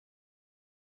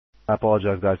I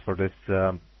apologize, guys, for this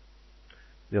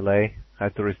delay. I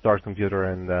had to restart computer,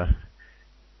 and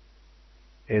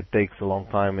it takes a long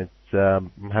time.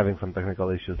 I'm having some technical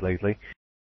issues lately.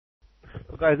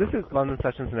 So guys, this is London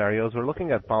session scenarios. We're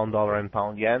looking at pound dollar and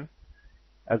pound yen.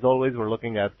 As always, we're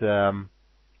looking at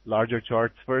larger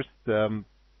charts first.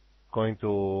 Going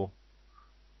to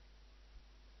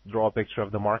draw a picture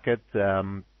of the market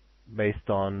based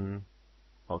on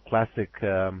classic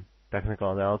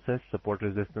technical analysis, support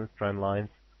resistance, trend lines,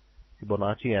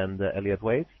 Fibonacci, and Elliott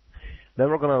Waves. Then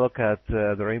we're going to look at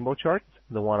the rainbow chart,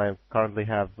 the one I currently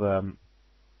have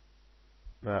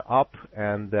up,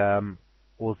 and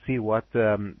we'll see what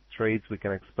trades we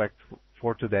can expect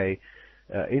for today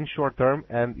in short term,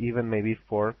 and even maybe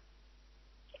for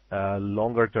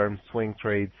longer term swing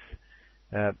trades.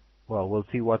 Well, we'll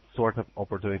see what sort of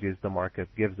opportunities the market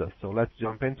gives us. So let's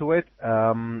jump into it.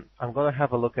 I'm going to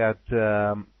have a look at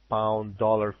pound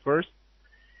dollar first.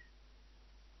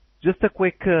 Just a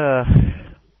quick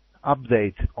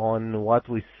update on what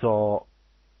we saw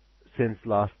since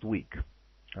last week.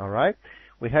 All right,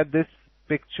 we had this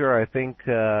picture. I think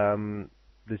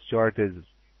this chart is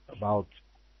about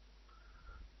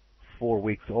 4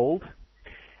 weeks old,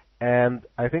 and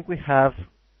I think we have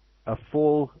a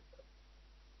full,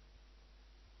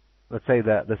 let's say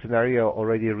that the scenario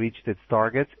already reached its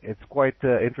target. It's quite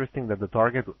interesting that the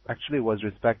target actually was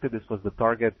respected. This was the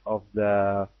target of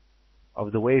the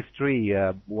wave 3,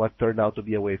 what turned out to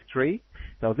be a wave 3.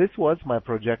 Now this was my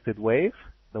projected wave,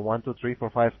 the 1, 2, 3, 4,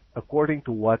 5, according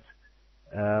to what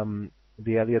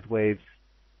the Elliott waves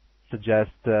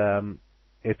suggest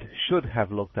it should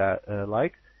have looked at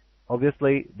like.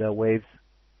 Obviously, the waves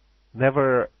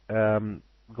never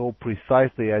go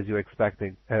precisely as you expect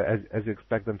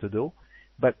them to do,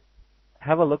 but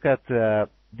have a look at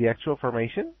the actual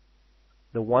formation.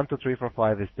 The 1, 2, 3, 4,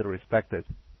 5 is still respected.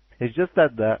 It's just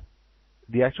that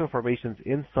the actual formations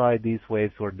inside these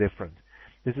waves were different.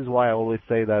 This is why I always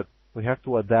say that we have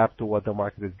to adapt to what the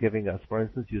market is giving us. For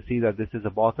instance, you see that this is a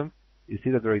bottom. You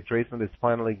see that the retracement is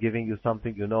finally giving you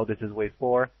something. You know this is wave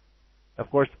 4. Of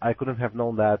course, I couldn't have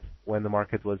known that when the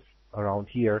market was around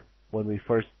here, when we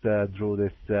first drew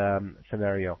this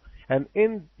scenario. And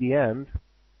in the end,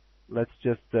 let's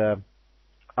just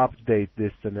update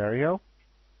this scenario.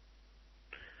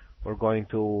 We're going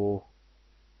to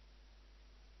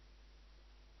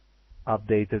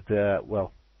update it.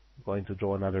 Well, I'm going to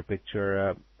draw another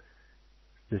picture.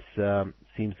 This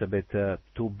seems a bit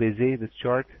too busy, this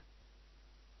chart.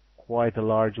 Quite a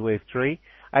large wave 3.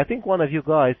 I think one of you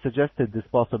guys suggested this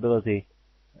possibility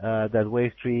that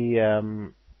wave 3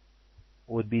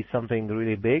 would be something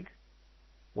really big.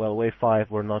 Well, wave 5,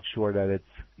 we're not sure that it's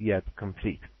yet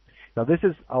complete. Now this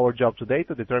is our job today,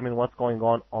 to determine what's going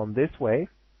on this wave,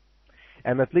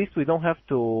 and at least we don't have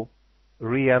to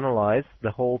reanalyze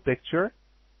the whole picture.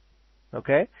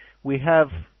 Okay, we have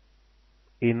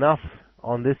enough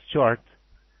on this chart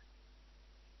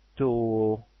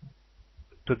to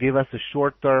give us a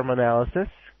short-term analysis.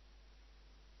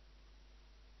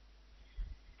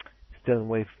 Still in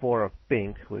wave 4 of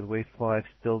pink, with wave 5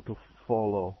 still to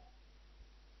follow.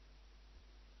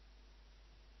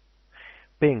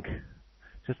 Pink,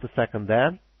 just a second,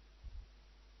 Dan.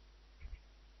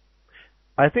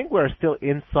 I think we're still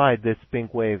inside this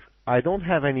pink wave. I don't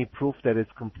have any proof that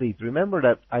it's complete. Remember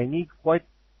that I need quite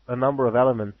a number of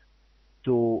elements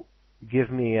to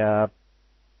give me a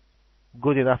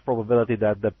good enough probability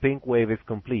that the pink wave is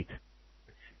complete.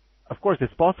 Of course,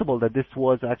 it's possible that this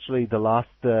was actually the last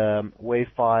wave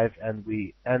 5 and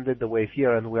we ended the wave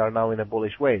here and we are now in a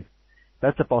bullish wave.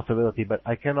 That's a possibility, but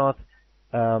I cannot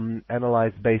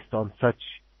analyze based on such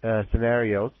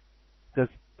scenarios because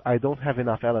I don't have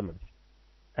enough elements.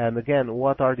 And again,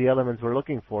 what are the elements we're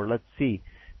looking for? Let's see.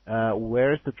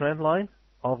 Where is the trend line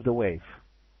of the wave?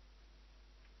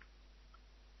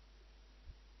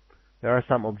 There are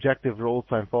some objective rules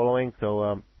I'm following,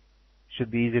 so should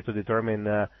be easy to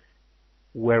determine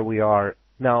where we are.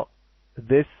 Now,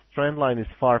 this trend line is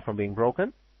far from being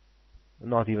broken,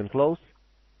 not even close.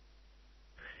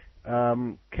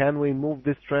 Can we move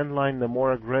this trend line on a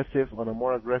more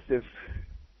aggressive,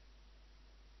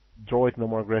 draw it in a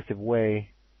more aggressive way?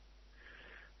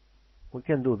 We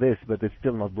can do this, but it's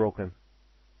still not broken.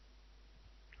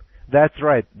 That's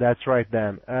right,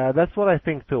 Dan. That's what I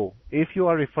think too. If you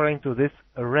are referring to this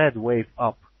red wave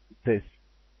up, this,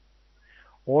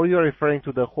 or you're referring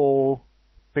to the whole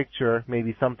picture,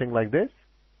 maybe something like this.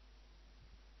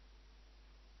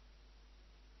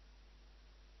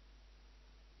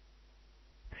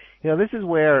 You know, this is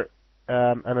where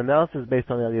an analysis based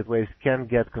on Elliott waves can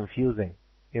get confusing.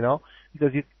 you know,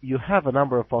 because you have a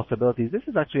number of possibilities. This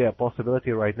is actually a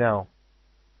possibility right now,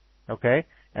 okay?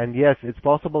 And yes, it's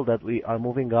possible that we are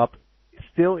moving up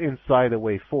still inside the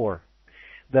wave 4.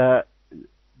 The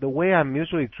way I'm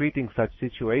usually treating such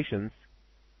situations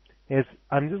is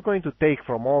I'm just going to take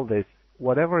from all this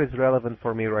whatever is relevant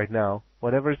for me right now,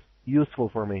 whatever is useful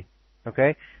for me,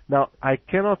 okay? Now, I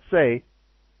cannot say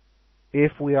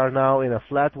if we are now in a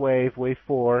flat wave, wave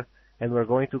 4, and we're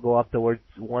going to go up towards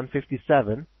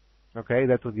 157, okay,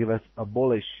 that would give us a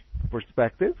bullish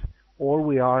perspective, or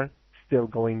we are still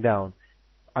going down.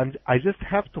 I just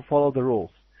have to follow the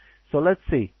rules. So let's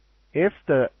see. If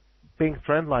the pink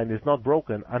trend line is not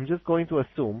broken, I'm just going to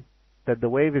assume that the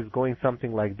wave is going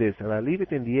something like this, and I leave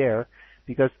it in the air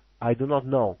because I do not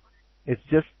know. It's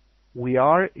just we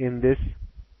are in this,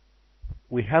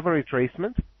 we have a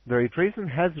retracement. The retracement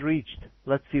has reached,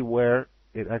 let's see where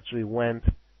it actually went,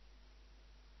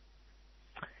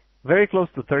 very close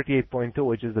to 38.2,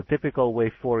 which is the typical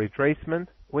wave 4 retracement.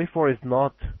 Wave 4 is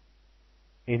not,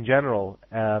 in general,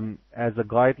 as a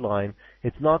guideline,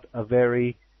 it's not a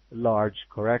very large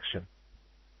correction.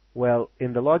 Well,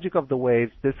 in the logic of the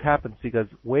waves, this happens because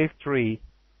wave 3,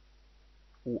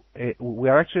 we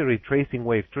are actually retracing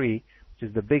wave 3, which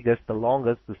is the biggest, the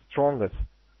longest, the strongest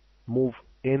move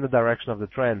in the direction of the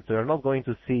trend. So you're not going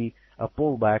to see a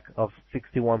pullback of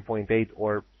 61.8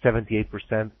 or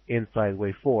 78% inside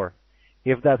wave 4.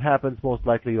 If that happens, most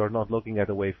likely you're not looking at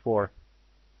a wave 4.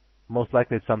 Most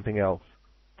likely it's something else.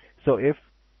 So if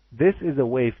this is a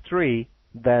wave 3,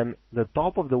 then the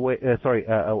top of the wave,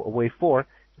 wave 4,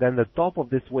 then the top of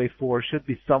this wave 4 should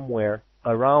be somewhere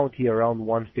around here, around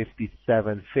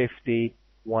 157.50,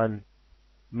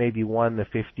 maybe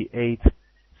 158.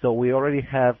 So we already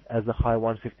have as a high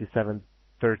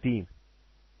 157.13.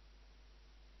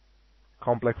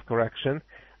 Complex correction.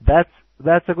 That's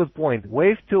a good point.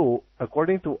 Wave 2,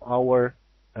 according to our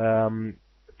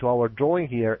drawing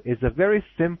here, is a very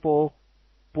simple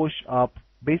push up.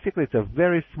 Basically, it's a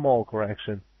very small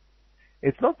correction.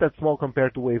 It's not that small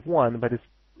compared to wave 1, but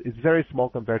it's very small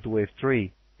compared to wave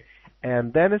 3.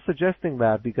 And then it's suggesting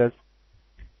that because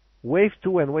wave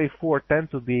 2 and wave 4 tend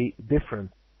to be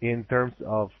different in terms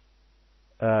of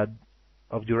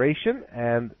duration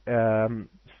and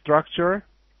structure,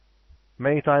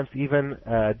 many times even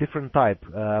different type.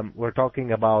 We're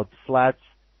talking about flats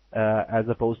as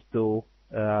opposed to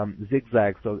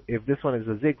zigzag. So if this one is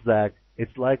a zigzag,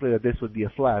 it's likely that this would be a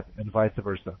flat and vice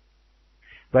versa.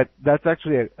 But that's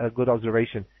actually a good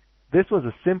observation. This was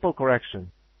a simple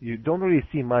correction. You don't really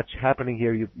see much happening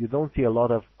here. You don't see a lot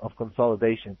of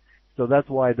consolidation. So that's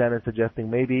why Dan is suggesting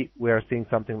maybe we are seeing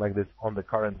something like this on the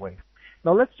current wave.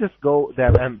 Now let's just go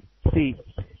then and see.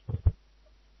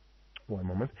 One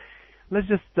moment. Let's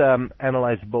just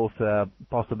analyze both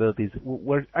possibilities.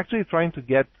 We're actually trying to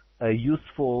get a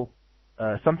useful,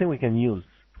 something we can use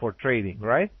for trading,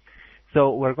 right?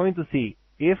 So we're going to see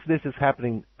if this is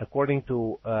happening according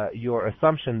to your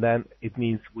assumption, then it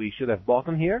means we should have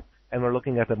bottom here, and we're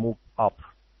looking at a move up.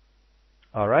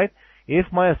 All right? If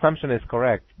my assumption is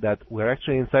correct that we're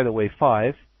actually inside of wave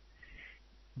 5,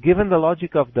 given the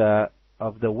logic of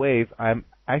the wave, I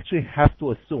actually have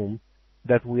to assume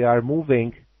that we are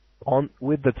moving on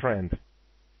with the trend.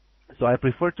 So I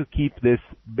prefer to keep this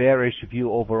bearish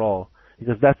view overall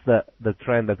because that's the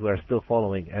trend that we're still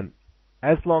following. And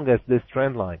as long as this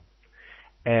trend line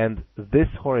and this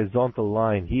horizontal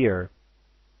line here,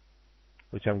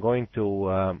 which I'm going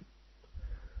to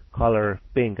color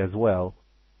pink as well,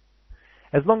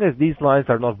 as long as these lines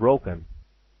are not broken,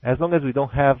 as long as we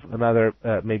don't have another,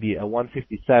 maybe a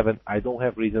 157, I don't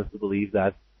have reasons to believe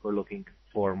that we're looking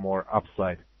for more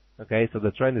upside. Okay, so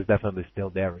the trend is definitely still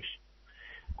bearish.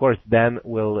 Of course, Dan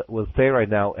will say right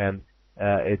now, and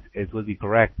it will be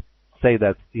correct, say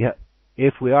that yeah,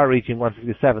 if we are reaching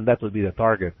 157, that would be the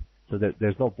target. So that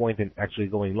there's no point in actually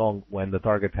going long when the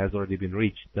target has already been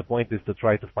reached. The point is to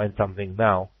try to find something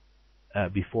now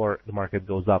before the market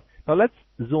goes up. Now let's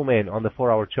zoom in on the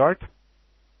 4-hour chart.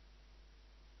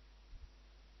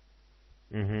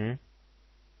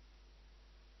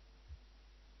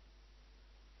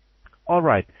 All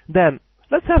right, then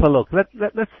let's have a look.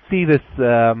 Let's see this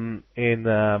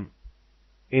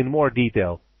in more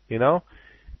detail. You know,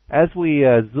 as we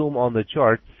zoom on the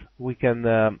charts, we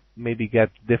can maybe get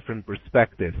different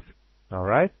perspectives. All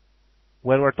right.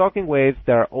 When we're talking waves,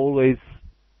 there are always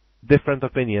different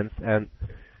opinions, and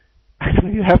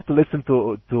you have to listen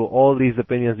to all these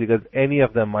opinions because any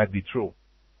of them might be true.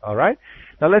 All right.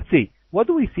 Now let's see. What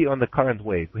do we see on the current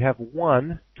wave? We have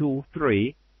 1, 2,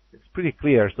 3. It's pretty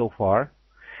clear so far.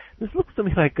 This looks to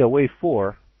me like a wave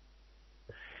 4.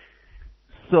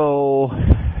 So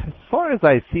far as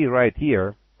I see right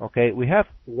here, okay, we have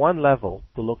one level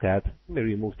to look at. Let me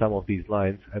remove some of these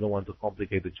lines. I don't want to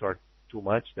complicate the chart too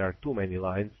much. There are too many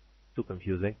lines, too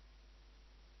confusing.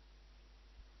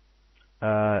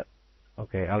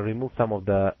 Okay, I'll remove some of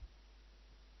the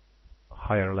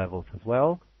higher levels as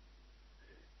well.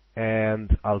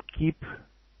 And I'll keep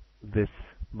this,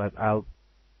 but I'll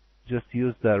just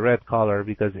use the red color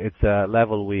because it's a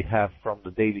level we have from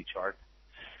the daily chart.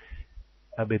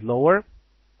 A bit lower.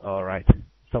 All right,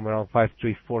 somewhere around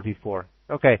 5344.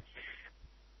 Okay.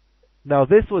 Now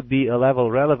this would be a level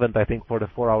relevant, I think, for the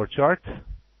 4-hour chart.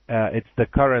 It's the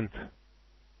current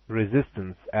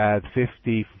resistance at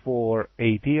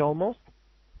 5480 almost.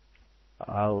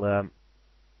 I'll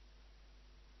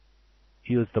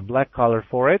use the black color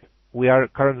for it. We are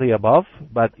currently above,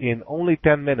 but in only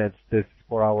 10 minutes this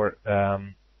 4-hour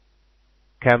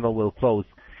candle will close.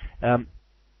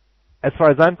 As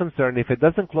far as I'm concerned, if it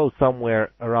doesn't close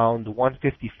somewhere around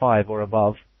 155 or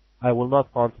above, I will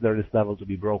not consider this level to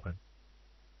be broken.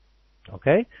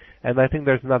 Okay? And I think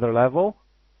there's another level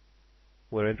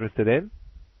we're interested in.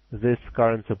 This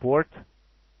current support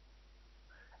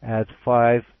at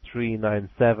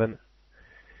 5397.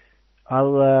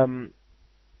 I'll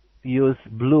use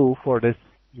blue for this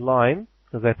line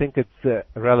because I think its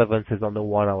relevance is on the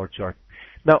 1-hour chart.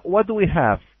 Now, what do we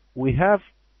have? We have,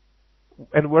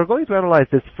 and we're going to analyze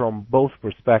this from both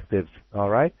perspectives, all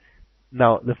right?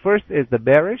 Now, the first is the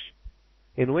bearish,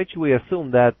 in which we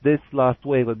assume that this last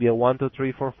wave would be a 1, 2,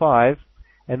 3, 4, 5,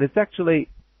 and it's actually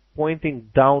pointing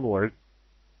downward,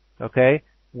 okay,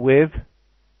 with,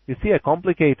 you see a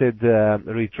complicated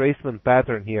retracement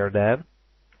pattern here then,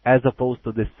 as opposed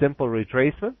to this simple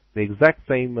retracement, the exact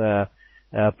same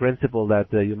principle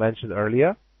that you mentioned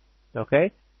earlier,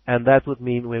 okay, and that would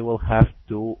mean we will have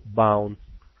to bounce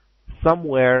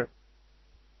somewhere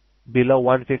below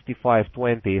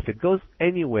 155.20. If it goes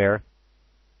anywhere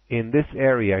in this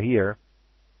area here,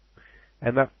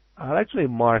 and I'll actually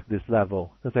mark this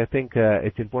level because I think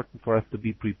it's important for us to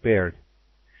be prepared.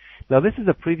 Now this is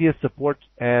a previous support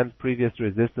and previous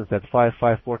resistance at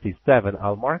 5547.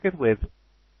 I'll mark it with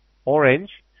orange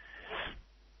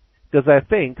because I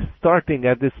think starting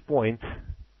at this point,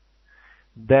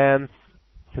 Dan's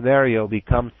scenario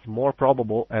becomes more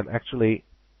probable, and actually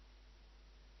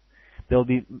there'll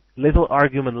be little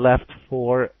argument left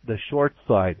for the short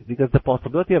side because the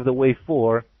possibility of the wave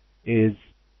 4 is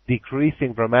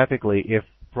decreasing dramatically if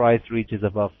price reaches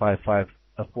above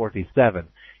 5547.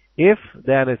 If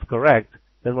Dan is correct,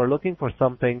 then we're looking for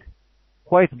something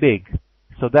quite big.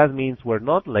 So that means we're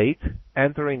not late,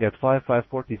 entering at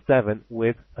 5547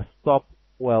 with a stop,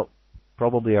 well,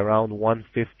 probably around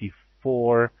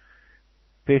 154.50,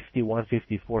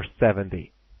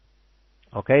 154.70.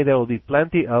 Okay, there will be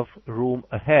plenty of room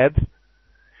ahead,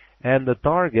 and the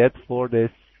target for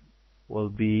this will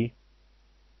be,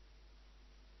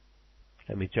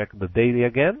 let me check the daily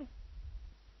again.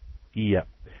 Yeah,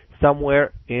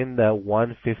 somewhere in the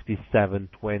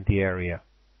 157.20 area.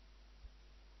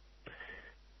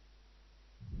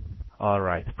 All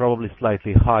right, probably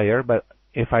slightly higher, but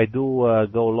if I do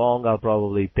go long, I'll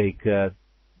probably take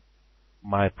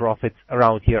my profits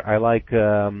around here. I like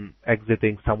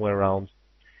exiting somewhere around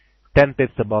 10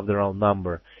 pips above the round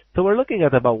number. So we're looking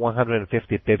at about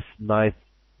 150 pips, nice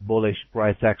bullish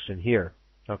price action here.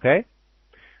 Okay?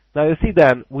 Now you see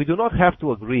then, we do not have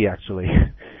to agree actually.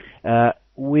 I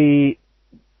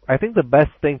think the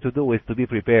best thing to do is to be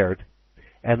prepared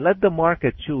and let the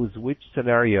market choose which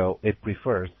scenario it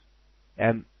prefers.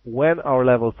 And when our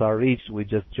levels are reached, we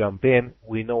just jump in.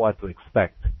 We know what to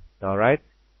expect. All right?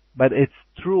 But it's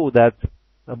true that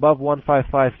above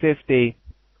 155.50,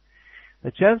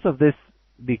 the chance of this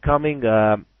becoming,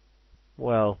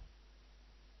 well,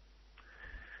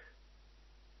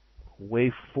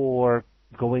 wave 4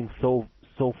 going so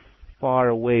far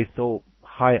away, so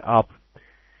high up,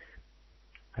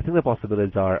 I think the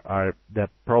possibilities are the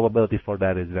probability for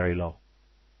that is very low.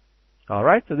 All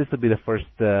right, so this will be the first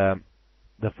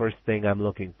thing I'm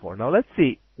looking for. Now let's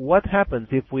see what happens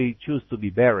if we choose to be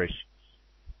bearish.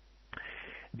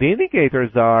 The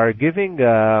indicators are giving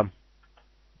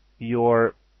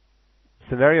your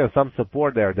scenario some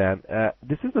support there, Dan.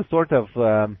 This is a sort of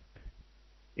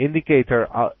indicator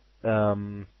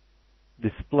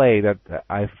display that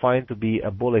I find to be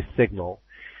a bullish signal.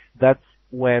 That's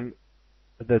when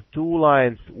the two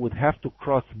lines would have to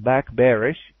cross back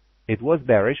bearish. It was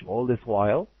bearish all this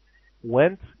while,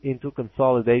 went into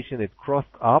consolidation, it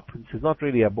crossed up. This is not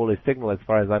really a bullish signal as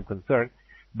far as I'm concerned,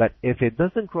 but if it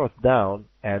doesn't cross down,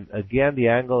 and again the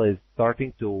angle is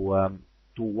starting to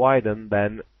widen,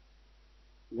 then,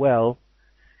 well,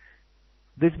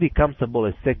 this becomes a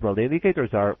bullish signal. The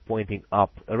indicators are pointing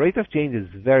up. A rate of change is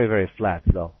very, very flat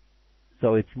though.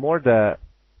 So it's more the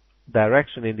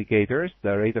direction indicators,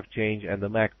 the rate of change, and the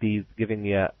MACD giving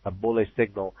me a bullish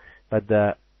signal, but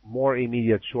the more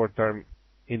immediate short-term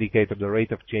indicator, the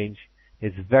rate of change,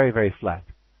 is very, very flat.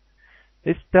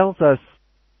 This tells us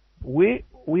we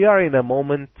are in a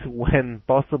moment when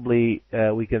possibly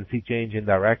we can see change in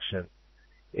direction.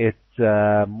 It's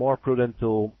more prudent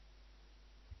to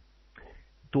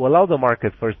allow the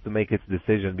market first to make its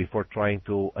decision before trying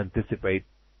to anticipate,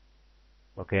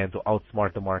 okay, and to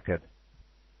outsmart the market.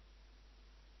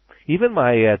 Even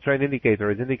my trend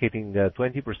indicator is indicating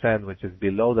 20%, which is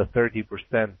below the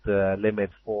 30%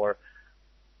 limit for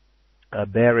a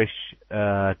bearish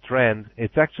trend.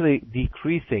 It's actually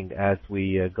decreasing as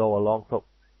we go along, so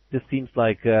this seems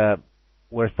like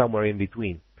we're somewhere in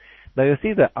between. Now you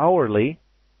see the hourly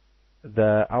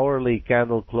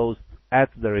candle closed at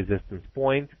the resistance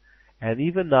point, and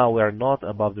even now we are not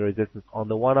above the resistance. On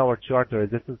the 1 hour chart, the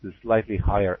resistance is slightly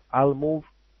higher. I'll move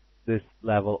this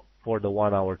level for the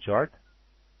 1 hour chart,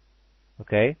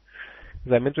 okay,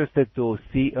 because I'm interested to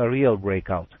see a real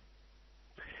breakout.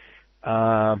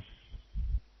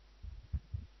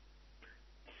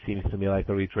 Seems to me like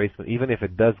a retracement. Even if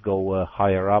it does go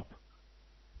higher up,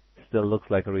 it still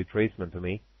looks like a retracement to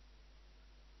me.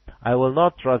 I will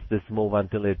not trust this move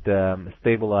until it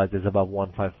stabilizes above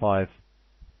 155.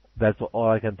 That's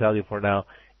all I can tell you for now.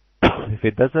 If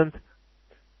it doesn't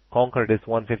conquer this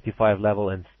 155 level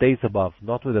and stays above,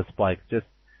 not with a spike, just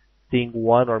seeing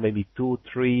 1 or maybe 2,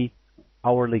 3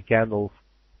 hourly candles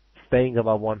staying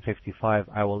above 155,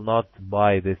 I will not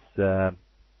buy this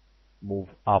move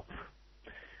up.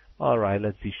 All right,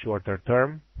 let's see shorter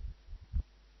term.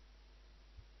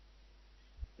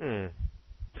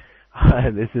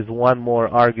 This is one more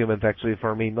argument actually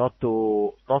for me not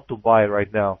to buy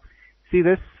right now. See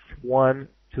this? 1,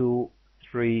 2,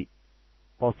 3,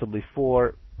 possibly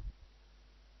 4.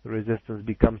 The resistance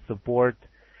becomes support.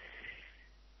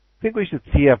 I think we should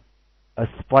see a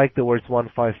spike towards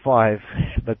 155,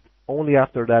 but only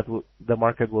after that the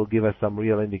market will give us some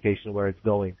real indication where it's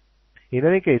going. In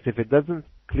any case, if it doesn't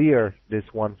clear this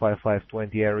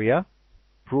 155.20 area,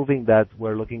 proving that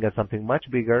we're looking at something much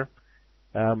bigger,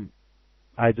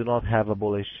 I do not have a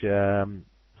bullish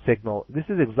signal. This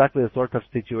is exactly the sort of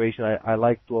situation I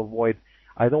like to avoid.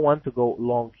 I don't want to go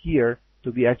long here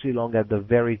to be actually long at the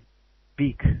very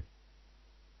peak,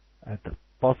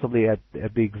 possibly at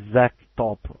the exact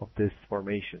top of this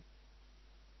formation.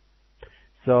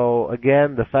 So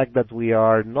again, the fact that we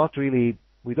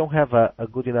don't have a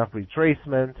good enough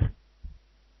retracement.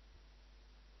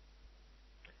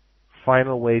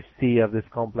 Final wave C of this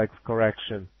complex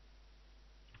correction.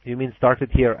 You mean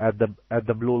started here at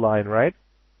the blue line, right?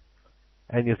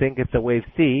 And you think it's a wave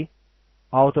C,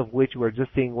 out of which we're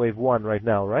just seeing wave 1 right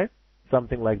now, right?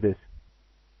 Something like this.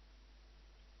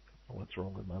 What's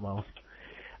wrong with my mouse?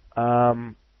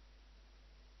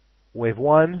 Wave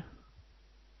 1.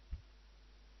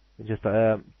 Just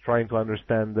trying to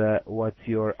understand what's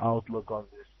your outlook on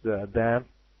this dam.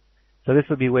 So this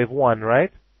would be wave 1,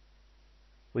 right?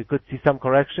 We could see some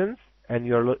corrections, and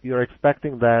you're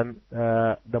expecting then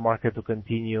the market to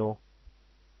continue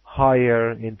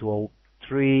higher into a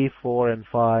 3, 4, and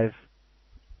 5,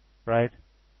 right?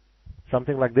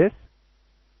 Something like this.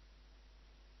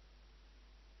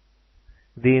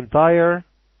 The entire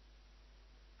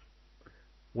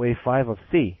wave 5 of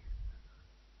C.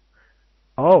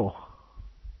 Oh,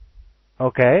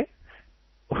 okay.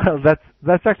 Well,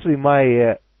 that's actually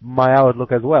my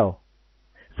outlook as well.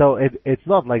 So it's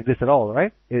not like this at all,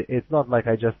 right? It's not like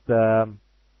I just the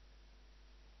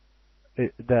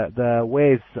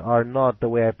waves are not the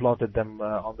way I plotted them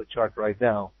on the chart right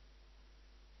now.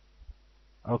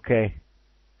 Okay.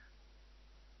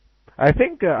 I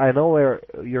think I know where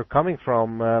you're coming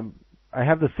from. I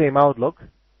have the same outlook.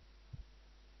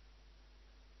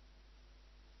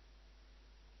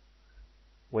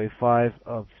 Wave 5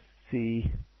 of C,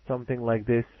 something like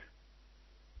this.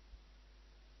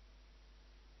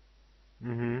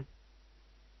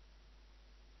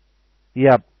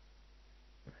 Yep.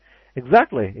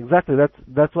 Exactly.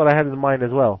 That's what I had in mind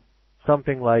as well.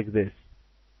 Something like this.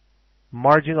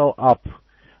 Marginal up.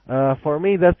 For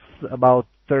me, that's about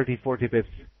 30, 40 pips.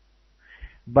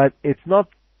 But it's not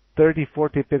 30,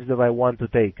 40 pips that I want to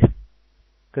take.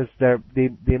 Because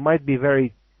they might be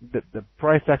very, the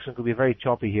price action could be very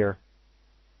choppy here.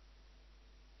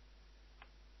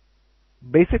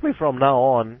 Basically, from now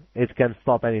on, it can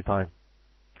stop anytime.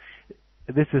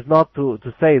 This is not to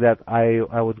say that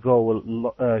I would go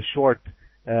short,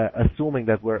 assuming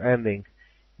that we're ending,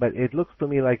 but it looks to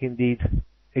me like indeed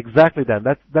Exactly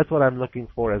that. That's what I'm looking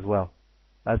for as well.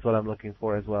 That's what I'm looking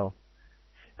for as well.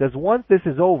 Because once this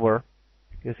is over,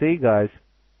 you see, guys.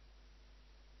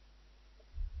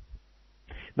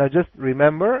 Now just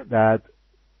remember that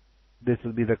this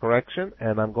will be the correction,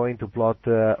 and I'm going to plot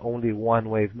only one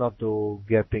wave, not to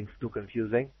get things too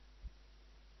confusing.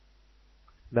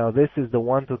 Now this is the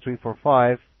 1, 2, 3, 4,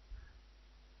 5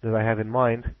 that I have in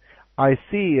mind. I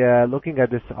see, looking at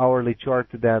this hourly chart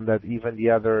then, that even the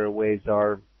other waves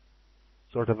are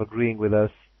sort of agreeing with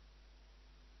us.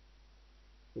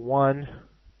 1,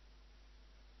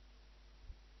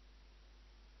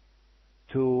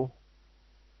 2,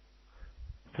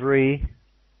 3,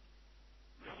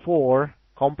 4,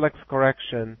 complex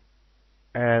correction,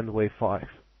 and wave 5.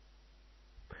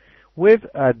 With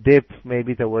a dip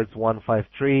maybe towards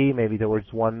 153, maybe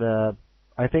towards 1,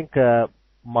 I think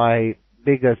my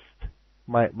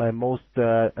most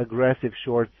aggressive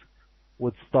shorts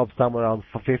would stop somewhere around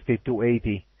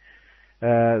 52.80.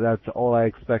 That's all I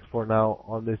expect for now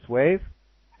on this wave.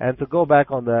 And to go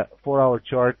back on the 4-hour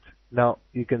chart, now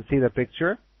you can see the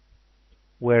picture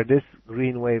where this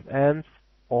green wave ends,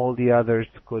 all the others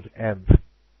could end.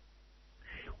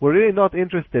 We're really not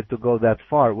interested to go that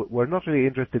far. We're not really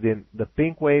interested in the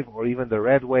pink wave or even the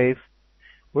red wave.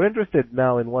 We're interested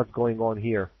now in what's going on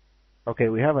here. Okay,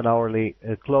 we have an hourly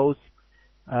close.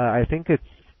 I think it's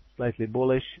slightly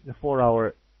bullish. The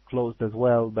 4-hour closed as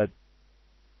well, but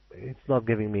it's not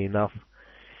giving me enough.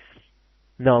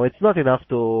 No, it's not enough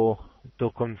to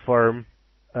confirm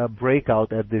a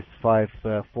breakout at this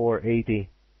 480.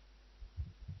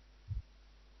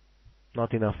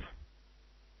 Not enough.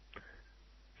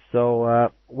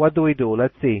 So what do we do?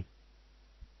 Let's see.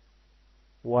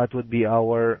 What would be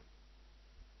our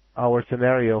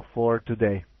scenario for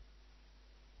today?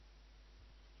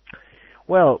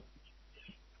 Well,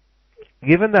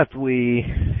 given that we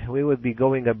would be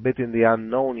going a bit in the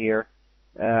unknown here,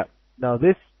 now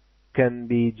this can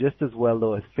be just as well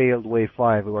though as failed wave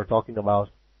 5 we were talking about.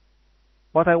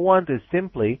 What I want is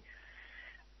simply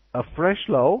a fresh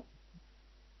low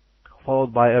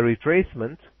followed by a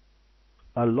retracement,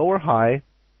 a lower high,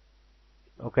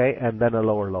 okay, and then a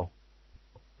lower low.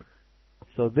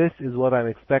 So this is what I'm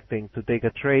expecting to take a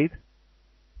trade.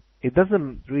 It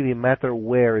doesn't really matter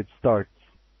where it starts,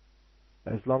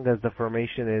 as long as the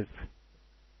formation is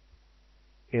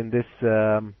in this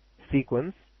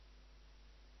sequence.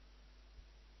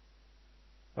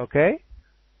 Okay?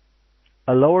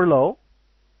 A lower low,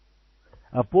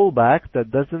 a pullback that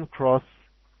doesn't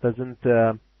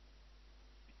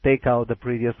take out the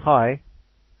previous high,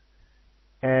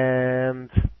 and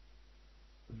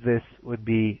this would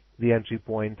be the entry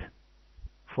point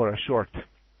for a short.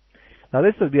 Now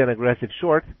this would be an aggressive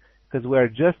short because we're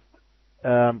just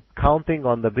counting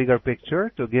on the bigger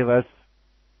picture to give us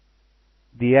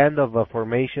the end of a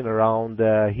formation around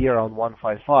here on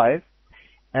 155,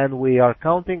 and we are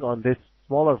counting on this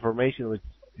smaller formation, which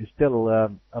is still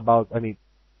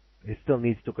it still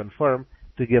needs to confirm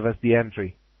to give us the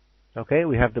entry. Okay,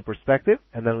 we have the perspective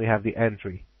and then we have the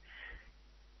entry.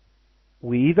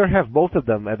 We either have both of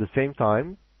them at the same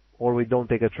time or we don't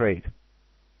take a trade.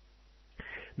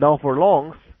 Now for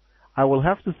longs, I will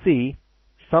have to see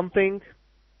something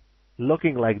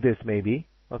looking like this maybe.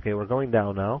 Okay, we're going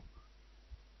down now.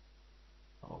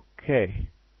 Okay,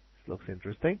 this looks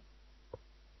interesting.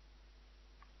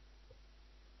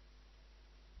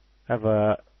 Have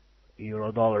a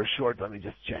euro dollar short. Let me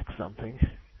just check something.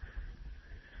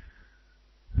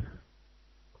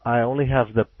 I only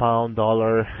have the pound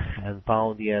dollar and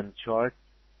pound yen chart.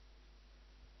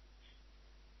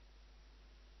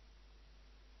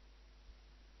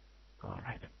 All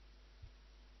right.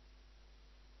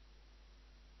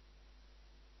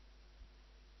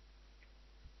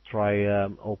 Try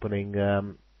opening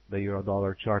the euro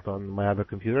dollar chart on my other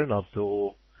computer, not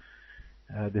to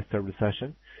disturb the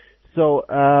session. So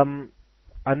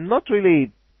I'm not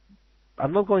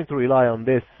going to rely on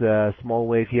this small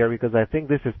wave here because I think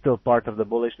this is still part of the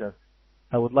bullishness.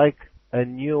 I would like a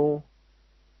new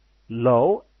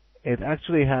low. It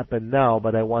actually happened now,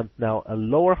 but I want now a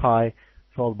lower high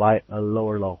followed by a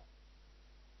lower low.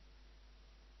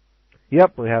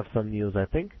 Yep, we have some news, I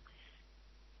think.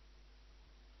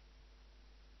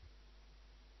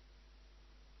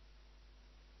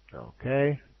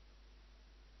 Okay.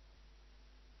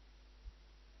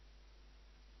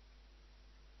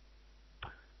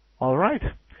 All right.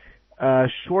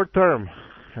 Short term.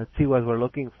 Let's see what we're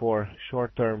looking for.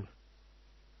 Short term.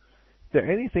 Is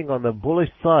there anything on the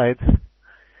bullish side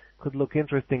could look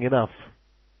interesting enough?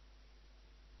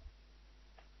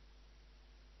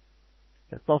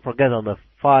 Let's not forget on the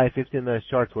 5, 15 minute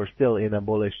charts we're still in a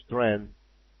bullish trend.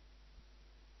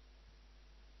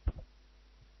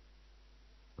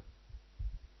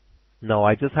 No,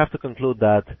 I just have to conclude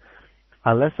that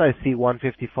unless I see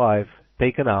 155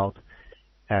 taken out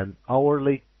and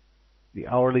the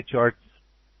hourly charts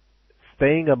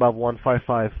staying above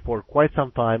 155 for quite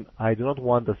some time, I do not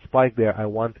want a spike there. I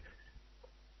want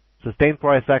sustained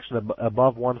price action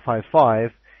above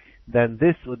 155. Then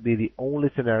this would be the only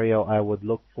scenario I would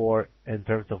look for in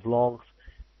terms of longs,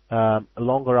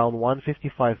 long around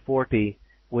 155.40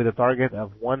 with a target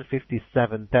of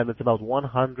 157.10. It's about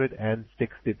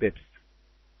 160 pips.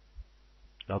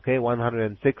 Okay,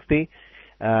 160.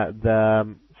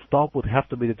 The stop would have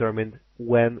to be determined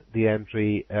when the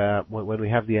entry, when we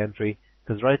have the entry,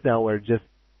 because right now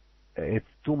it's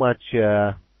too much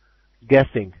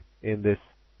guessing in this.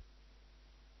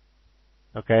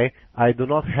 Okay, I do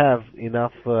not have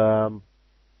enough. Well,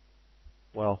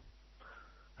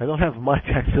 I don't have much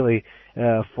actually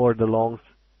for the longs.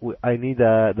 I need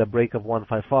the break of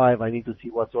 155. I need to see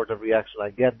what sort of reaction I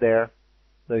get there.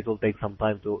 So it will take some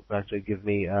time to actually give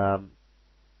me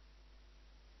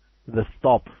the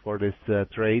stop for this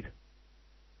trade.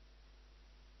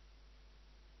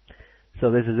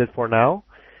 So this is it for now.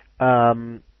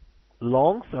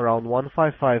 Longs around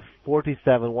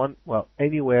 155.47, well,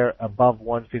 anywhere above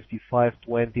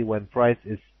 155.20 when price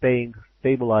is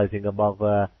stabilizing above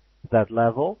that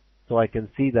level. So I can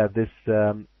see that this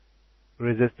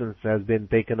resistance has been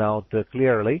taken out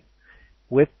clearly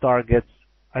with targets.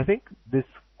 I think this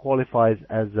qualifies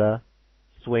as a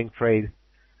swing trade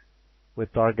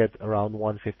with target around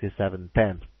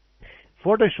 157.10.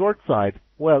 For the short side,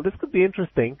 well, this could be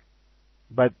interesting,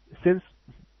 but since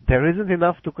there isn't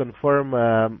enough to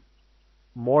confirm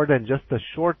more than just a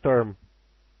short-term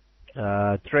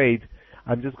trade,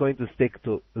 I'm just going to stick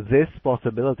to this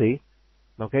possibility,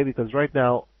 okay? Because right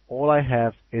now, all I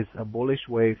have is a bullish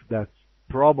wave that's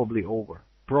probably over.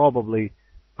 Probably,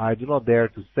 I do not dare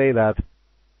to say that,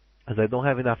 as I don't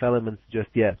have enough elements just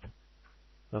yet.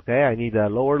 Okay, I need a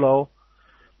lower low,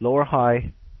 lower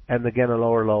high, and again a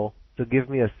lower low to give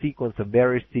me a sequence, a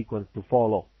bearish sequence to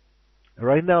follow.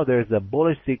 Right now there is a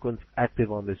bullish sequence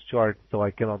active on this chart, so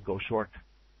I cannot go short.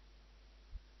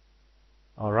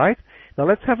 Alright, now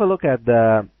let's have a look at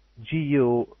the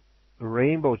GU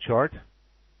rainbow chart.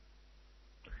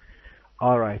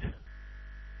 Alright.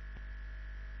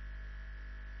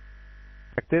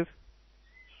 Active.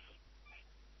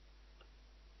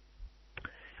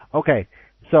 Okay,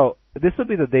 so this will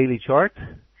be the daily chart.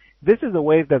 This is a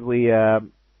wave that we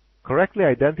correctly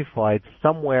identified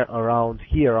somewhere around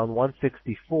here on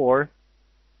 164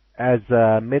 as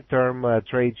a midterm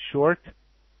trade short.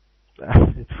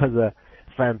 It was a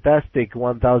fantastic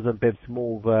 1,000 pips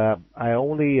move. I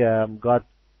only got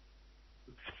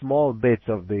small bits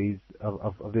of these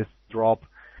of this drop.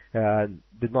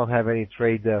 Did not have any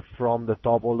trade from the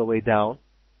top all the way down.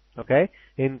 Okay,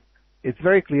 it's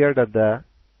very clear that the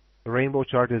rainbow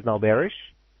chart is now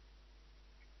bearish.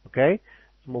 Okay,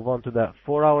 let's move on to the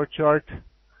 4-hour chart.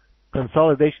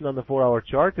 Consolidation on the 4-hour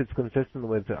chart is consistent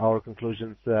with our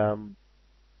conclusions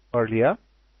earlier.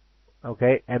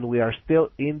 Okay, and we are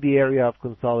still in the area of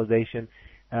consolidation.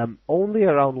 Only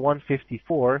around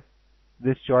 154,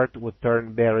 this chart would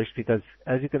turn bearish because,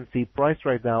 as you can see, price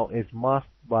right now is masked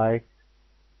by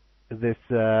this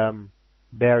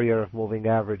barrier of moving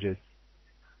averages.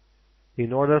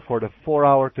 In order for the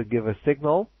 4-hour to give a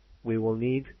signal, we will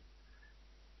need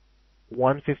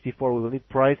 154. We will need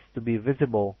price to be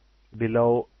visible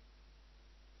below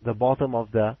the bottom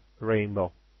of the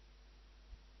rainbow.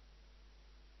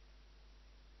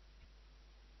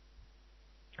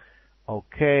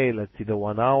 Okay, let's see the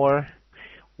 1-hour.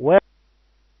 Well,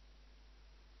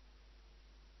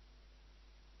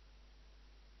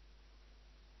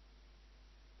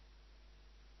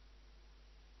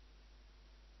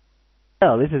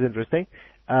 this is interesting.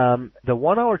 The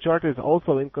 1-hour chart is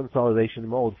also in consolidation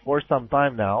mode for some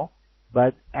time now,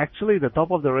 but actually the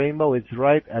top of the rainbow is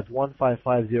right at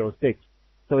 15506.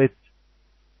 So it's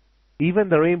even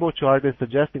the rainbow chart is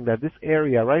suggesting that this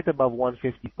area right above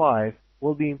 155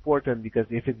 will be important, because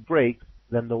if it breaks,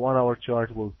 then the 1-hour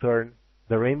chart will turn,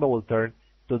 the rainbow will turn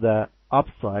to the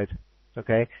upside,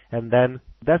 okay? And then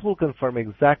that will confirm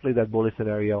exactly that bullish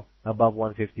scenario above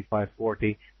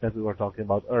 155.40 that we were talking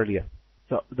about earlier.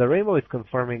 So the rainbow is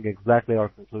confirming exactly our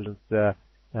conclusions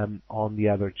on the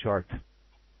other chart.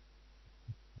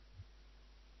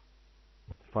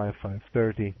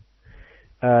 5530.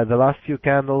 The last few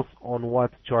candles on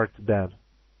what chart then?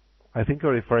 I think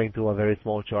you're referring to a very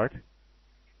small chart.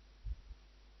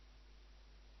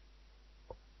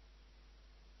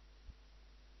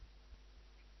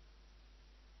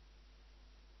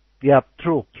 Yeah,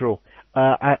 true.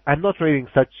 I'm not trading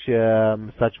such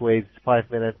waves, 5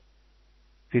 minutes.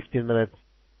 15 minutes.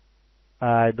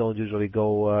 I don't usually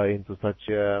go into such,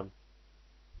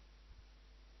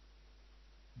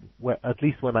 at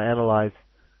least when I analyze,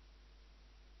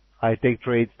 I take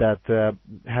trades that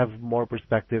have more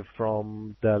perspective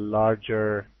from the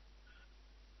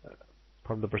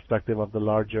perspective of the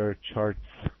larger charts.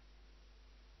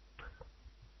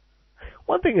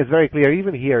 One thing is very clear,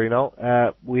 even here,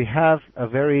 we have a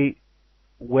very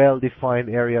well-defined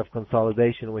area of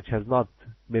consolidation which has not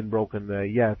been broken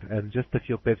yet, and just a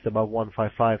few pips above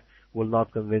 155 will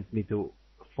not convince me to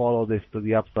follow this to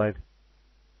the upside.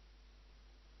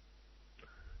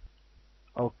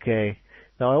 Okay,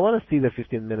 now I want to see the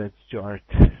 15 minutes chart.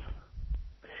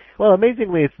 Well,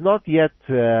 amazingly, it's not yet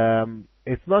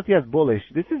bullish.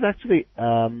 This is actually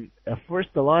a first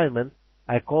alignment.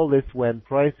 I call this when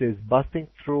price is busting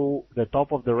through the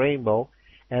top of the rainbow,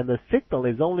 and the signal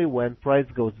is only when price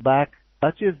goes back,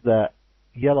 touches the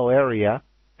yellow area,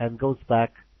 and goes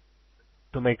back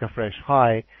to make a fresh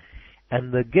high.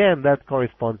 And again, that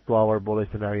corresponds to our bullish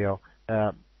scenario,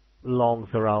 longs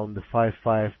around the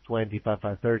 5520,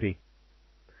 5530.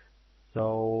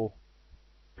 So,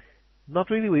 not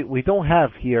really. We don't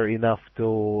have here enough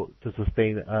to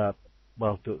sustain, to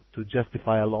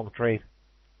justify a long trade.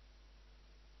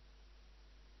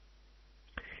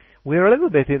 We're a little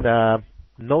bit in a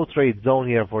no trade zone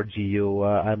here for GU,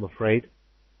 I'm afraid,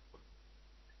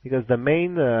 because the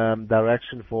main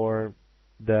direction for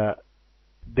the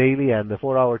daily and the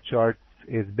 4-hour charts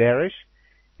is bearish.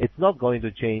 It's not going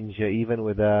to change even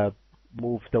with a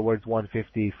move towards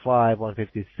 155,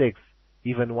 156,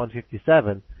 even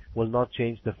 157 will not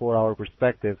change the 4-hour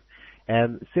perspective.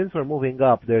 And since we're moving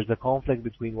up, there's a conflict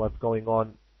between what's going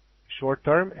on short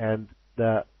term and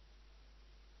the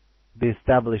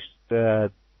established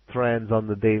trends on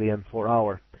the daily and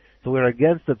 4-hour. So we're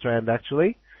against the trend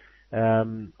actually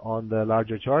on the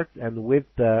larger charts, and with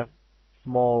the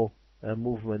small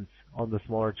movements on the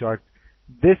smaller chart,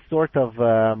 this sort of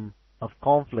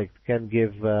conflict can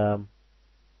give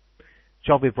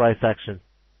choppy price action.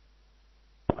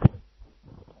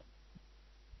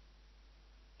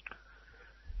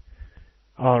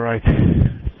 All right,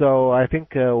 so I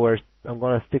think I'm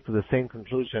going to stick to the same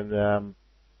conclusion.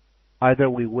 Either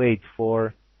we wait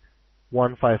for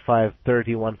 155.30,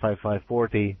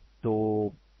 155.40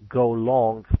 to go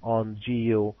long on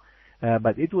GU,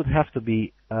 but it would have to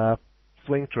be a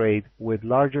swing trade with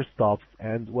larger stops,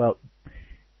 and well,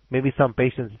 maybe some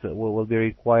patience will be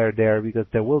required there, because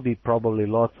there will be probably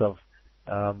lots of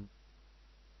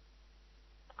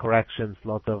corrections,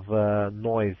 lots of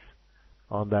noise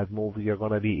on that move. You're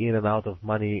going to be in and out of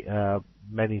money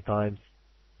many times.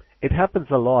 It happens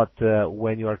a lot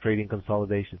when you are trading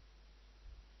consolidation.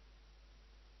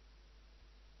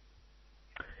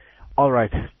 All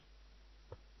right.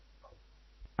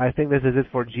 I think this is it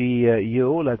for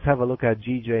GU. Let's have a look at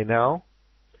GJ now.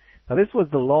 Now this was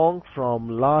the long from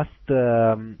last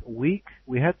week.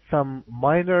 We had some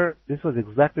minor, this was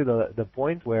exactly the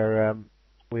point where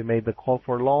we made the call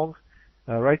for long,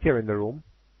 right here in the room.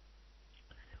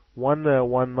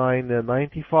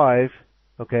 119.95,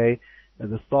 okay.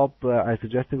 And the stop I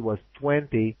suggested was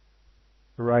 20,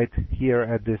 right here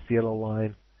at this yellow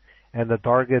line, and the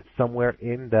target somewhere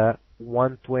in the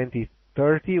 120.30,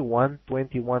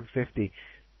 121.50.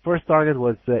 First target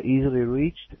was easily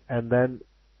reached, and then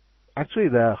actually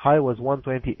the high was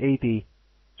 120.80, which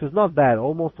was not bad,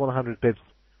 almost 100 pips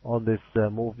on this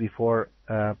move before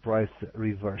price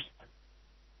reversed.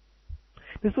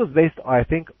 This was based, I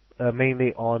think,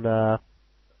 mainly on a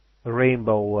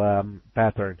rainbow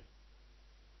pattern.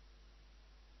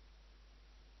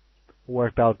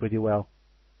 Worked out pretty well.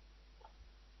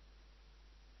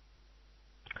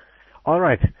 All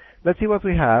right, let's see what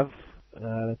we have.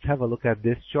 Let's have a look at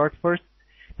this chart first.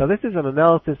 Now this is an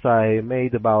analysis I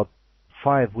made about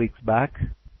 5 weeks back.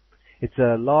 It's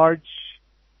a large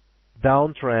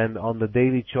downtrend on the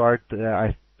daily chart.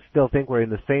 I still think we're in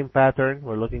the same pattern.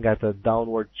 We're looking at a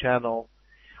downward channel.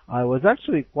 I was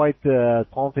actually quite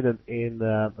confident in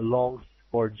longs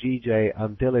for GJ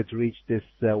until it reached this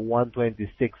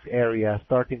 126 area.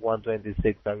 Starting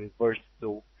 126, I reversed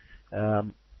to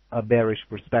a bearish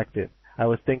perspective. I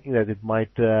was thinking that it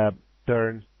might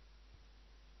turn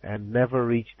and never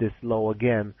reach this low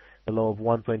again, the low of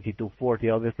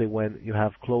 122.40. Obviously, when you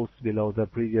have closed below the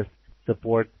previous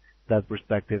support, that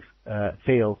perspective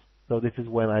fails. So this is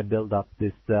when I build up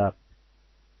this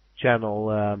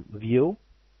channel view,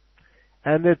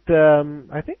 and it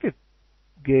I think it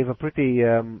gave a pretty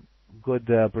good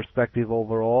perspective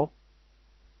overall.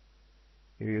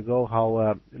 Here you go.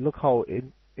 How look how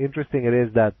interesting it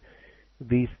is that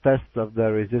these tests of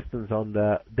the resistance on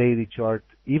the daily chart,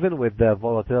 even with the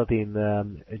volatility in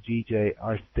GJ,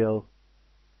 are still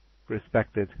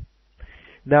respected.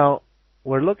 Now,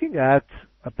 we're looking at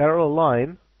a parallel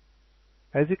line.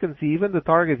 As you can see, even the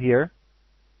target here,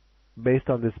 based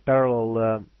on this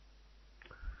parallel,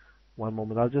 one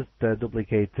moment, I'll just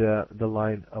duplicate the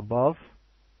line above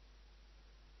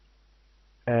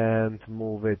and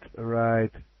move it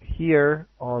right here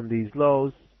on these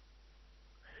lows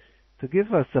to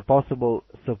give us a possible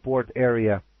support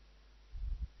area.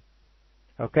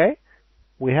 Okay?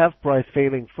 We have price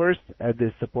failing first at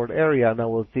this support area. Now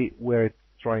we'll see where it's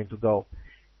trying to go.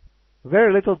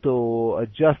 Very little to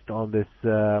adjust on this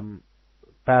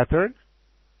pattern.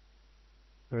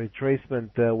 The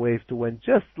retracement wave 2 went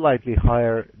just slightly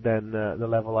higher than the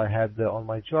level I had on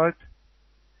my chart.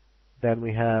 Then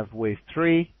we have wave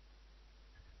 3.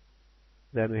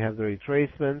 Then we have the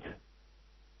retracement.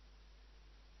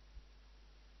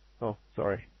 Oh,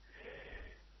 sorry.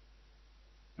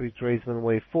 Retracement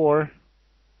wave 4.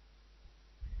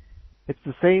 It's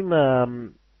the same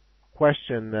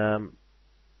question.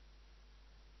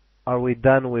 Are we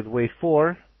done with wave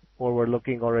 4, or we're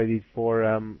looking already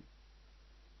for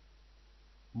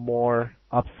more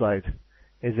upside?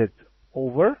 Is it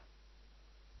over,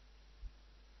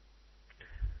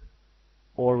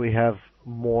 or we have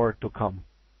more to come?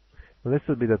 So this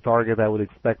would be the target I would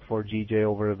expect for GJ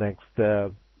over the next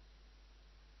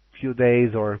few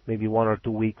days, or maybe 1 or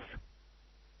 2 weeks.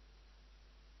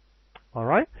 All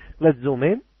right, let's zoom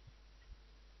in.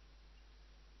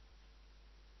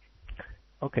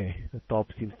 Okay, the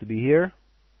top seems to be here.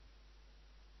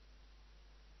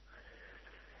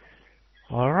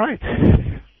 All right.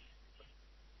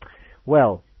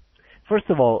 Well, first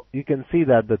of all, you can see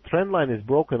that the trend line is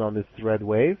broken on this red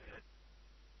wave.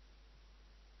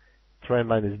 Trend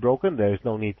line is broken. There is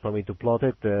no need for me to plot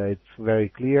it. It's very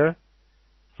clear.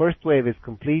 First wave is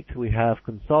complete. We have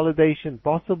consolidation,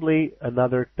 possibly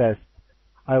another test.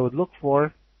 I would look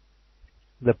for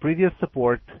the previous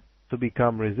support to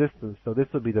become resistance. So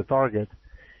this would be the target.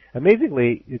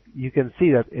 Amazingly, you can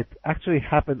see that it actually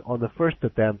happened on the first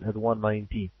attempt at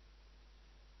 119.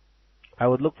 I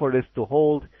would look for this to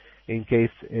hold in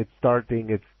case it's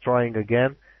trying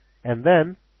again. And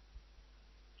then,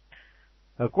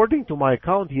 according to my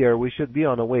count here, we should be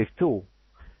on a wave 2.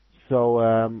 So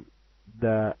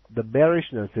the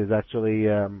bearishness is actually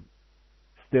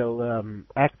still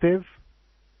active.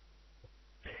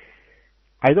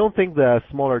 I don't think the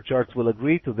smaller charts will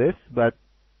agree to this, but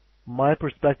my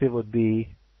perspective would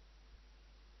be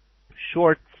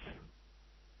shorts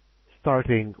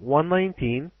starting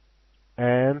 119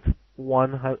 and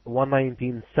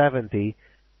 119.70,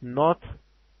 not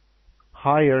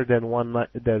higher than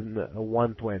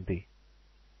 120.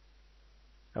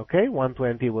 Okay,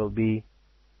 120 will be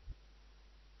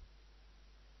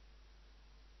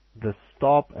the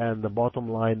stop and the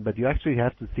bottom line, but you actually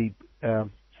have to see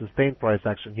sustained price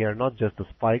action here, not just a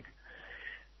spike.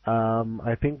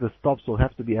 I think the stops will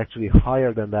have to be actually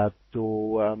higher than that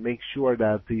to make sure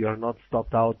that you're not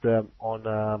stopped out on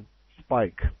a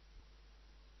spike.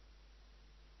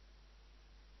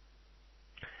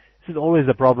 This is always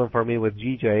a problem for me with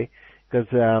GJ, because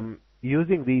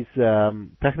using these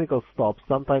technical stops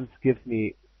sometimes gives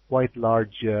me quite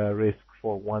large risk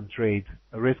for one trade,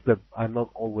 a risk that I'm not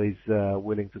always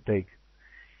willing to take.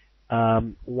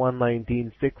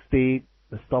 119.60,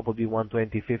 the stop will be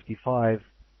 120.55. It's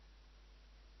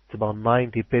about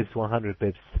 90 pips, 100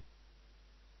 pips.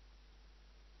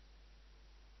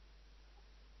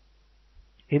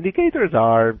 Indicators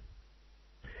are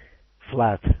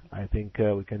flat. I think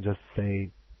we can just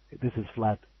say this is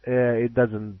flat. It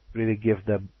doesn't really give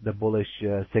the bullish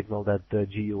signal that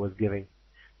GU was giving.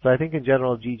 So I think in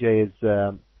general GJ is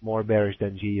more bearish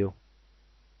than GU.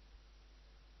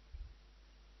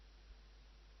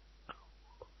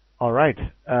 All right,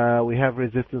 we have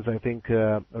resistance, I think,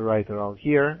 right around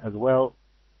here as well.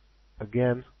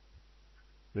 Again,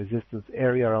 resistance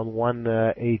area around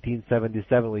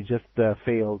 118.77. We just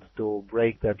failed to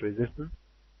break that resistance.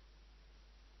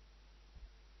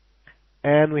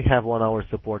 And we have 1 hour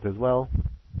support as well.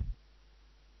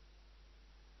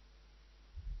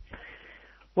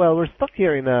 Well, we're stuck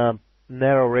here in a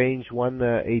narrow range,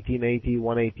 118.80,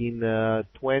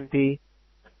 118.20.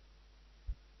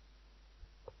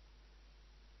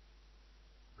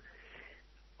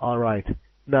 All right.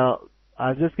 Now,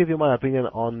 I'll just give you my opinion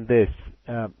on this.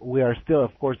 We are still,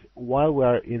 of course, while we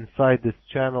are inside this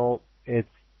channel, it's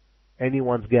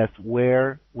anyone's guess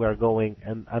where we're going,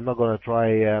 and I'm not going to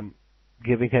try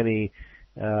giving any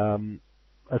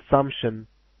assumption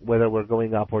whether we're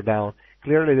going up or down.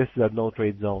 Clearly, this is a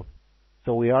no-trade zone.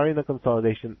 So we are in a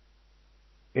consolidation.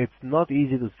 It's not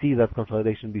easy to see that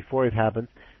consolidation before it happens,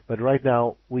 but right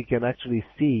now we can actually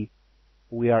see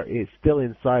we are still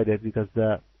inside it because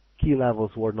the key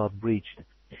levels were not breached.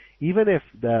 Even if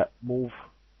the move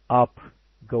up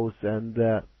goes and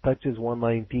touches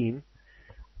 119,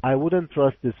 I wouldn't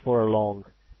trust this for long.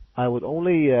 I would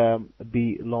only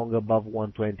be long above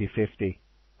 120.50.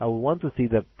 I would want to see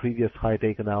the previous high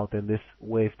taken out and this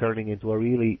wave turning into a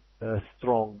really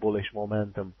strong bullish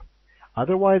momentum.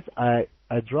 Otherwise, I'd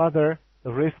rather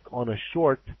risk on a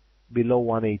short below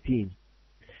 118,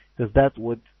 because that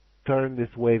would turn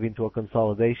this wave into a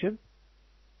consolidation,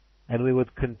 and we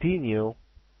would continue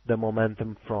the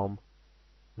momentum from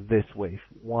this wave.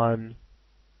 1,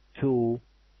 2,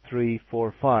 3,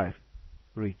 4, 5.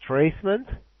 Retracement.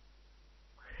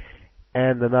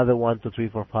 And another 1, 2, 3,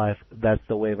 4, 5. That's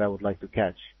the wave I would like to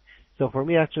catch. So for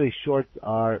me, actually, shorts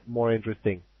are more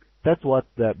interesting. That's what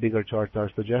the bigger charts are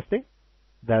suggesting.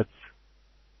 That's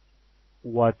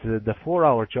what the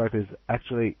 4-hour chart is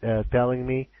actually telling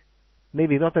me.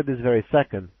 Maybe not at this very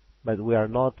second, but we are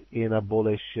not in a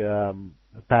bullish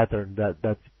pattern.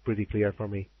 That's pretty clear for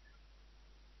me.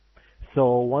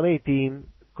 So 118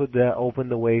 could open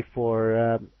the way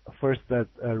for first a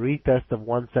retest of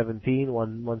 117,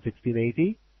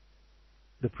 116.80,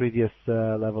 the previous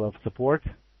level of support.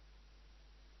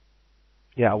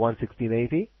 Yeah,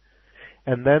 116.80,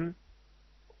 and then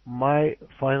my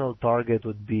final target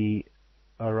would be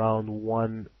around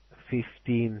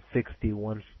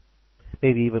 115.60,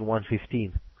 maybe even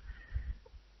 115.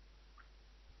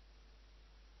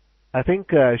 I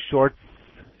think shorts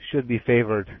should be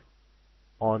favored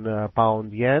on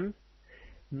pound yen.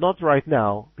 Not right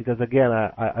now, because again,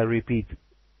 I repeat,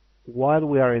 while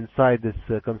we are inside this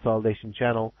consolidation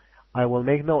channel, I will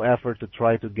make no effort to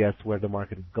try to guess where the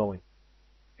market is going.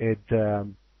 It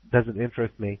doesn't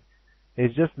interest me.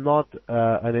 It's just not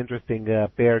an interesting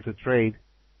pair to trade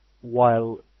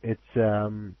while it's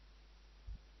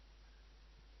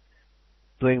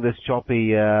doing this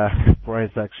choppy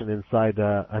price action inside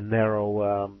a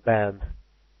narrow band.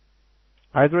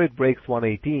 Either it breaks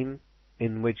 118,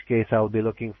 in which case I'll be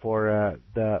looking for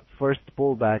the first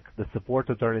pullback, the support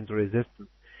to turn into resistance.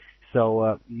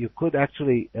 So you could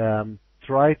actually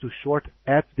try to short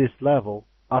at this level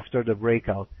after the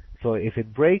breakout. So if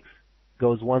it breaks,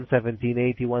 goes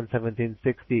 117.80,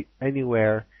 117.60,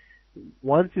 anywhere.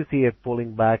 Once you see it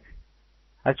pulling back,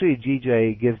 actually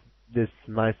GJ gives this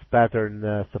nice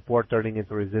pattern, support turning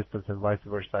into resistance and vice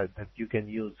versa, that you can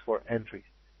use for entries.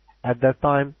 At that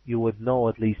time, you would know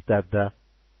at least that the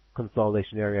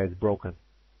consolidation area is broken.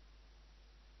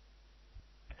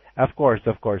 Of course.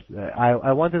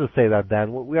 I wanted to say that,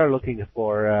 Dan. We are looking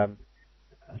for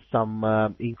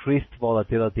some increased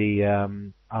volatility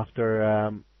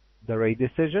after the rate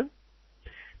decision.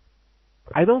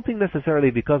 I don't think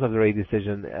necessarily because of the rate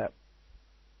decision.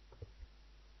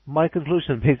 My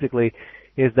conclusion basically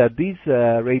is that these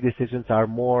rate decisions are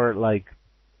more like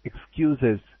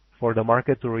excuses for the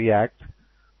market to react.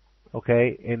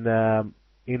 Okay, in a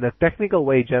technical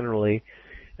way, generally,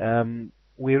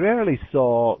 we rarely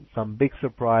saw some big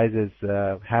surprises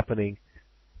happening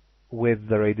with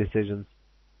the rate decisions.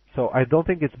 So I don't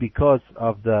think it's because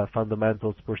of the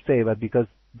fundamentals per se, but because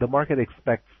the market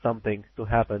expects something to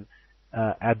happen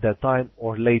at that time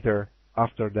or later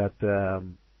after that,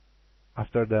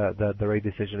 after the rate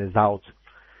decision is out.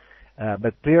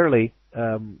 But clearly,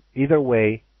 either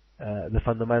way, the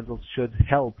fundamentals should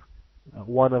help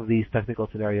one of these technical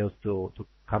scenarios to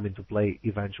come into play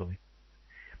eventually.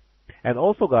 And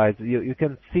also, guys, you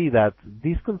can see that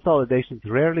these consolidations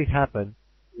rarely happen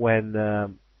when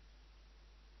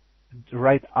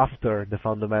right after the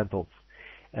fundamentals.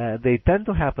 They tend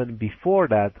to happen before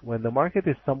that, when the market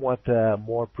is somewhat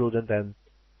more prudent and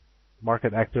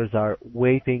market actors are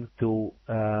waiting to,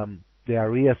 they are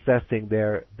reassessing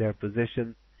their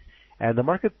position, and the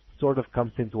market sort of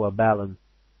comes into a balance.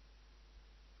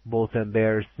 Bulls and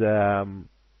bears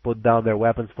put down their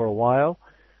weapons for a while.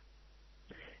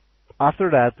 After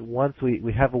that, once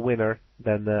we have a winner,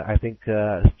 then I think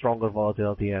stronger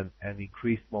volatility and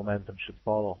increased momentum should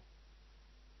follow.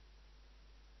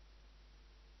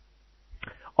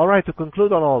 All right, to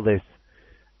conclude on all this,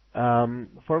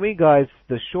 for me, guys,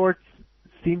 the shorts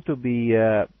seem to be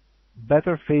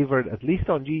better favored, at least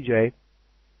on GJ,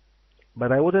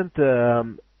 but I wouldn't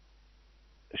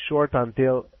short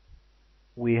until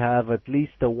we have at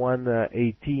least a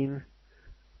 118,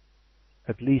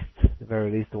 at least,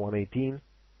 very least a 118.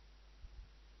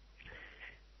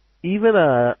 Even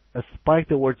a spike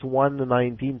towards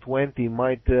 119.20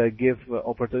 might give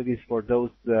opportunities for those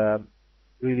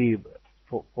really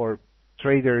for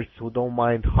traders who don't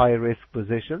mind high risk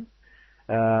positions,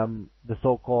 the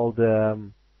so-called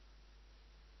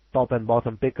top and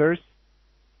bottom pickers.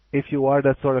 If you are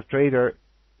that sort of trader,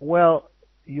 well,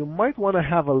 you might want to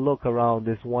have a look around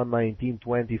this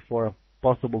 119.20 for a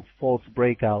possible false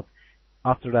breakout.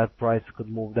 After that, price could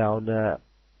move down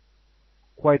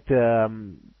quite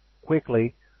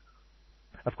quickly.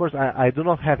 Of course, I do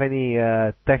not have any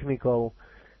technical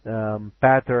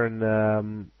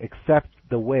pattern except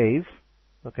the wave,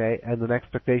 okay, and an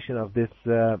expectation of this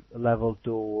level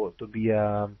to be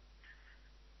a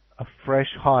fresh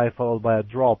high followed by a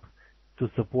drop to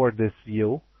support this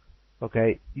view.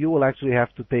 Okay, you will actually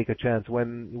have to take a chance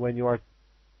when you are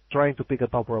trying to pick a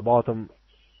top or a bottom.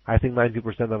 I think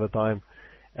 90% of the time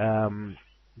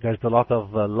there's a lot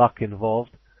of luck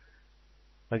involved.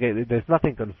 Okay, there's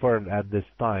nothing confirmed at this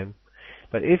time,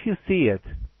 but if you see it,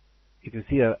 if you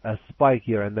see a spike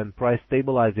here and then price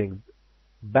stabilizing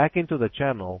back into the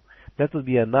channel, that would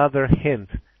be another hint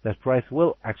that price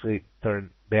will actually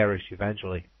turn bearish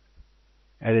eventually.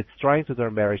 And it's trying to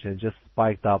turn bearish and just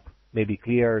spiked up, maybe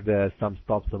cleared some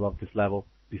stops above this level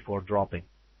before dropping.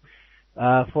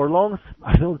 For longs,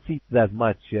 I don't see that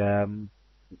much.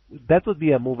 That would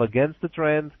be a move against the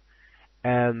trend,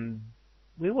 and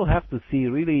we will have to see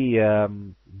really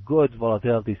good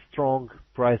volatility, strong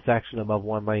price action above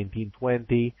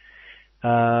 119.20.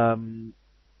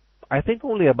 I think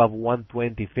only above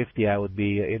 120.50 I would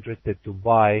be interested to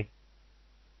buy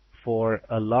for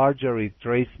a larger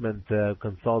retracement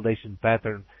consolidation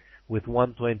pattern with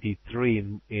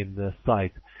 123 in the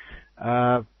sight.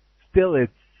 Still,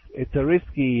 it's a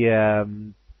risky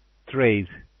trade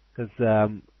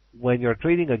because when you're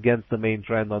trading against the main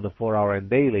trend on the 4-hour and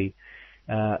daily,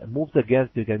 moves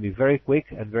against you can be very quick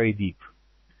and very deep,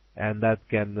 and that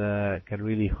can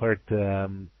really hurt.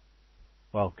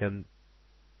 Can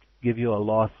give you a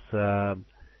loss,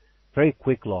 very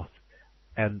quick loss,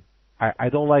 and I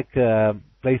don't like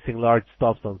placing large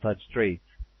stops on such trades.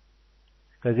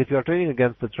 Because if you're trading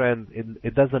against the trend,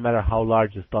 it doesn't matter how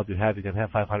large the stop you have. You can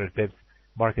have 500 pips,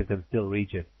 market can still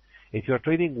reach it. If you're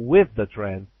trading with the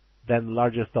trend, then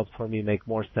larger stops for me make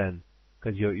more sense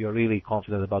because you're really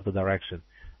confident about the direction.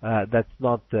 That's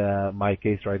not my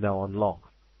case right now on long.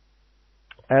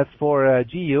 As for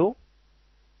GU,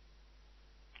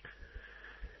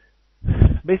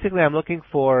 basically I'm looking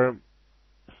for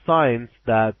signs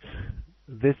that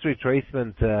this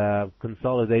retracement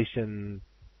consolidation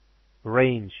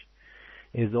range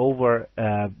is over.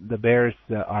 The bears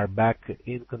are back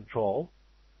in control.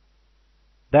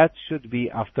 That should be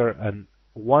after a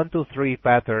 1-2-3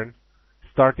 pattern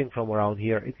starting from around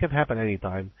here. It can happen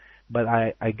anytime, but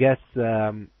I guess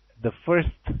the first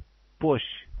push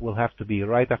will have to be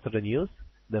right after the news.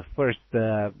 The first,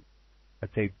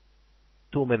 let's say,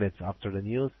 2 minutes after the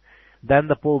news. Then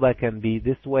the pullback can be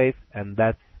this wave, and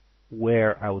that's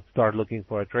where I would start looking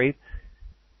for a trade.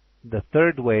 The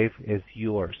third wave is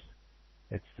yours.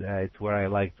 It's where I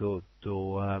like to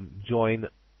join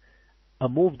a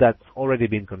move that's already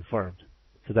been confirmed.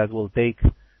 So that will take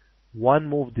one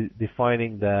move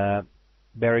defining the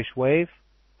bearish wave,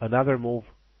 another move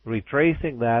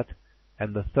retracing that,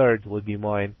 and the third would be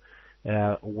mine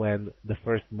when the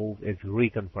first move is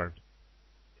reconfirmed.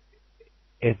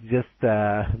 It's just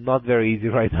not very easy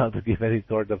right now to give any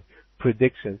sort of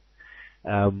prediction.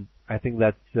 I think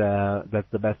that's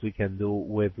the best we can do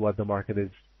with what the market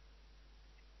is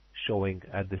showing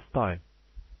at this time.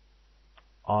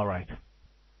 All right.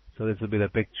 So this will be the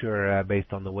picture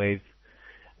based on the wave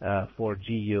for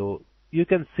GU. You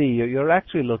can see you're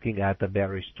actually looking at a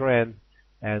bearish trend,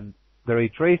 and the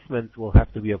retracement will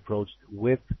have to be approached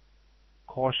with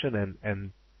caution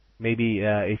and maybe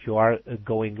if you are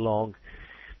going long,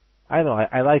 I don't know,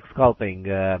 I like scalping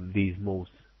these moves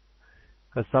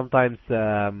because sometimes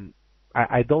I'm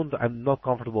not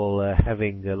comfortable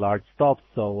having large stops,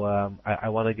 so I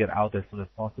want to get out as soon as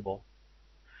possible.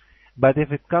 But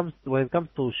when it comes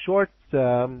to shorts,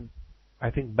 I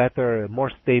think better,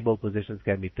 more stable positions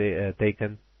can be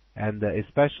taken, and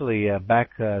especially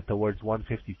back towards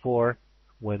 154,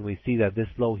 when we see that this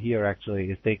low here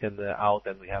actually is taken out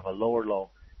and we have a lower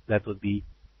low, that would be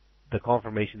the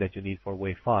confirmation that you need for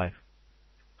wave 5,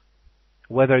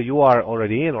 whether you are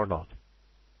already in or not.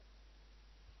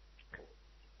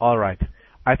 All right.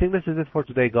 I think this is it for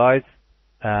today, guys.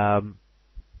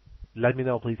 Let me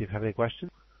know, please, if you have any questions.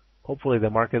 Hopefully the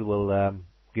market will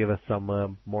give us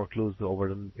some more clues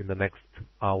in the next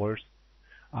hours.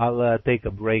 I'll take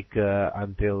a break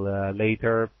until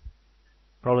later.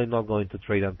 Probably not going to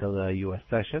trade until the US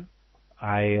session.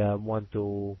 I want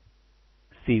to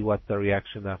see what's the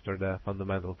reaction after the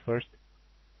fundamentals first.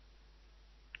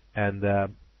 and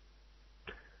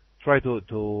try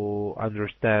to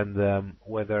understand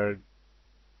whether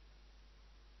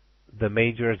the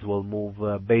majors will move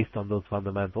based on those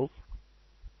fundamentals.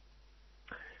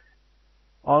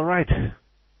 All right.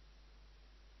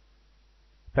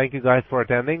 Thank you guys for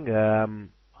attending.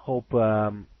 Hope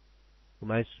we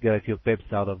managed to get a few pips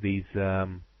out of these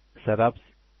setups.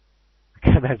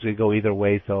 Can actually go either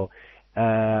way. So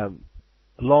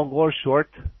long or short,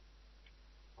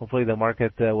 hopefully the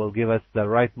market will give us the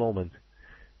right moment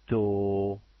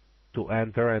to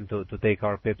enter and to take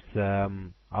our pips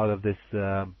out of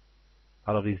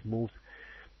these moves.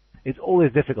 It's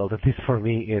always difficult, at least for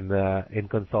me, in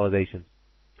consolidation.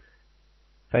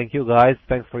 Thank you guys.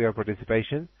 Thanks for your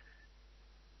participation,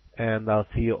 and I'll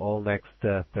see you all next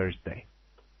Thursday.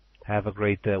 Have a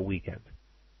great weekend.